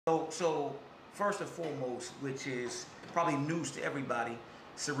So first and foremost, which is probably news to everybody,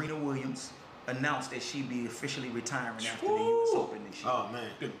 Serena Williams announced that she'd be officially retiring after the U.S. Open this year. Oh man,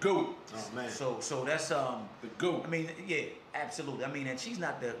 the GOAT. Oh man. So that's the GOAT. I mean, yeah, absolutely. I mean, and she's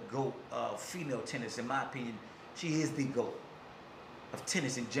not the GOAT of female tennis, in my opinion. She is the GOAT of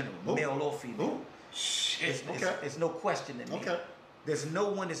tennis in general, male or female. Shit. It's no question in me. Okay. There's no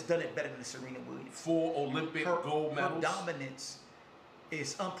one that's done it better than Serena Williams. 4 Olympic gold medals. Her dominance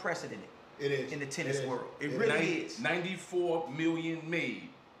is unprecedented. It is in the tennis world. It really really is. 94 million made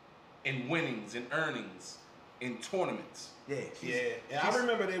in winnings and earnings in tournaments. Yeah. And I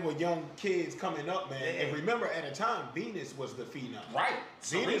remember they were young kids coming up, man. Yeah. And remember at a time, Venus was the phenom. Right.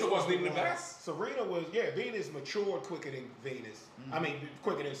 Serena wasn't even the best. Serena was, Venus matured quicker than Venus. I mean,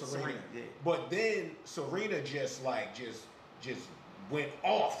 quicker than Serena. Yeah. But then Serena just went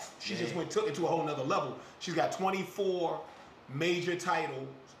off. She just took it to a whole nother level. She's got 24 major titles,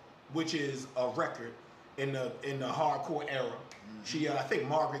 which is a record in the hardcore era. She, I think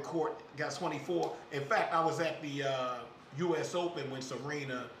Margaret Court got 24. In fact, I was at the U.S. Open when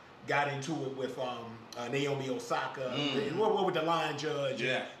Serena got into it with Naomi Osaka. What with the line judge?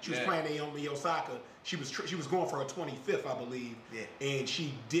 Yeah, she was playing Naomi Osaka. She was going for her 25th, I believe. Yeah, and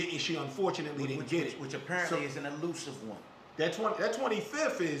she unfortunately didn't get it, which apparently is an elusive one. That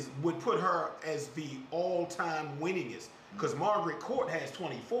 25th would put her as the all-time winningest, because Margaret Court has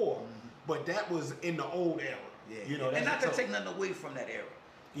 24, but that was in the old era. Yeah, you know, and not to take nothing away from that era.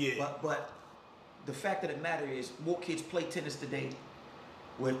 Yeah, but the fact of the matter is, more kids play tennis today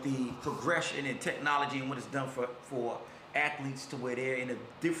with the progression in technology and what it's done for athletes to where they're in a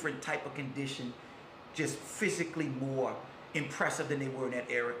different type of condition, just physically more impressive than they were in that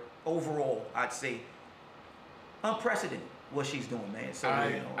era. Overall, I'd say unprecedented what she's doing, man. So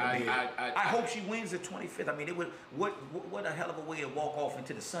I hope she wins the 25th. I mean, it would what a hell of a way to walk off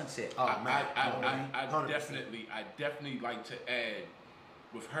into the sunset. Oh man, I definitely like to add,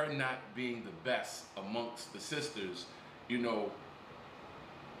 with her not being the best amongst the sisters, you know,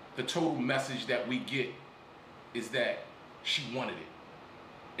 the total message that we get is that she wanted it.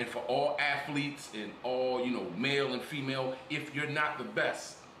 And for all athletes and all, you know, male and female, if you're not the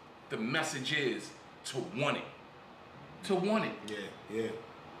best, the message is to want it. To want it. Yeah.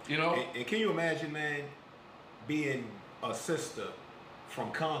 You know? And can you imagine, man, being a sister from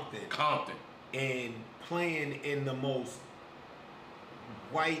Compton and playing in the most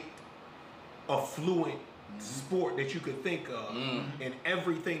white, affluent sport that you could think of, and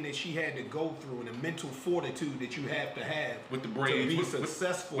everything that she had to go through, and the mental fortitude that you have to have with the braids, to be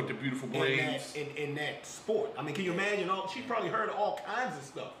successful with the beautiful braids in that sport. I mean, can you imagine? She probably heard all kinds of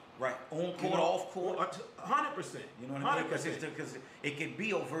stuff. Right, on court, off court, 100%. You know what I mean? Because it could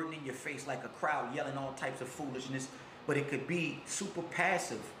be overt and in your face like a crowd yelling all types of foolishness, but it could be super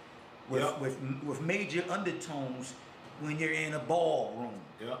passive with major undertones when you're in a ballroom,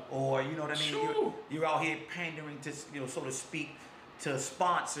 or you know what I mean. You're out here pandering to, you know, so to speak, to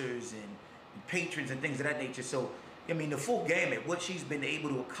sponsors and patrons and things of that nature. So I mean, the full gamut, what she's been able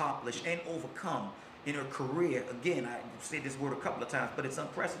to accomplish and overcome in her career. Again, I said this word a couple of times, but it's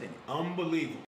unprecedented. Unbelievable.